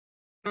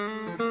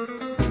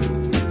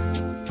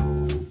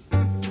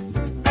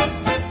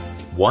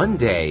One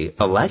day,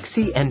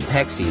 Alexi and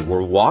Pexi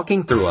were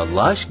walking through a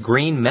lush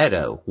green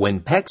meadow when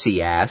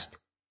Pexi asked,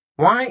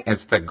 "Why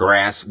is the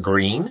grass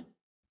green?"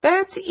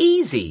 "That's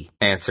easy,"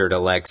 answered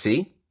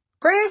Alexi.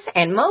 Grass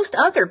and most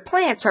other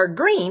plants are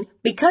green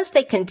because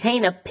they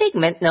contain a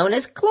pigment known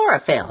as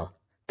chlorophyll.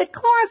 The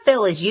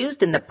chlorophyll is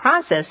used in the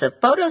process of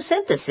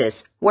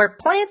photosynthesis, where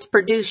plants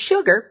produce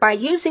sugar by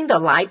using the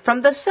light from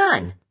the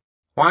sun.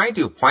 "Why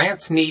do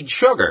plants need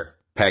sugar?"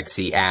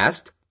 Pexi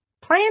asked.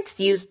 Plants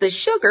use the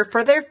sugar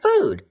for their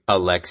food,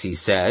 Alexi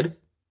said.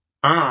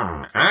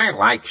 I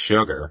like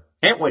sugar.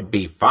 It would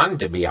be fun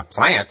to be a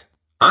plant.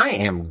 I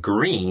am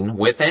green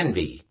with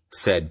envy,"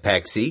 said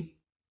Pexi.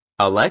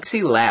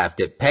 Alexi laughed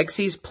at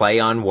Pexi's play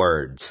on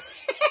words.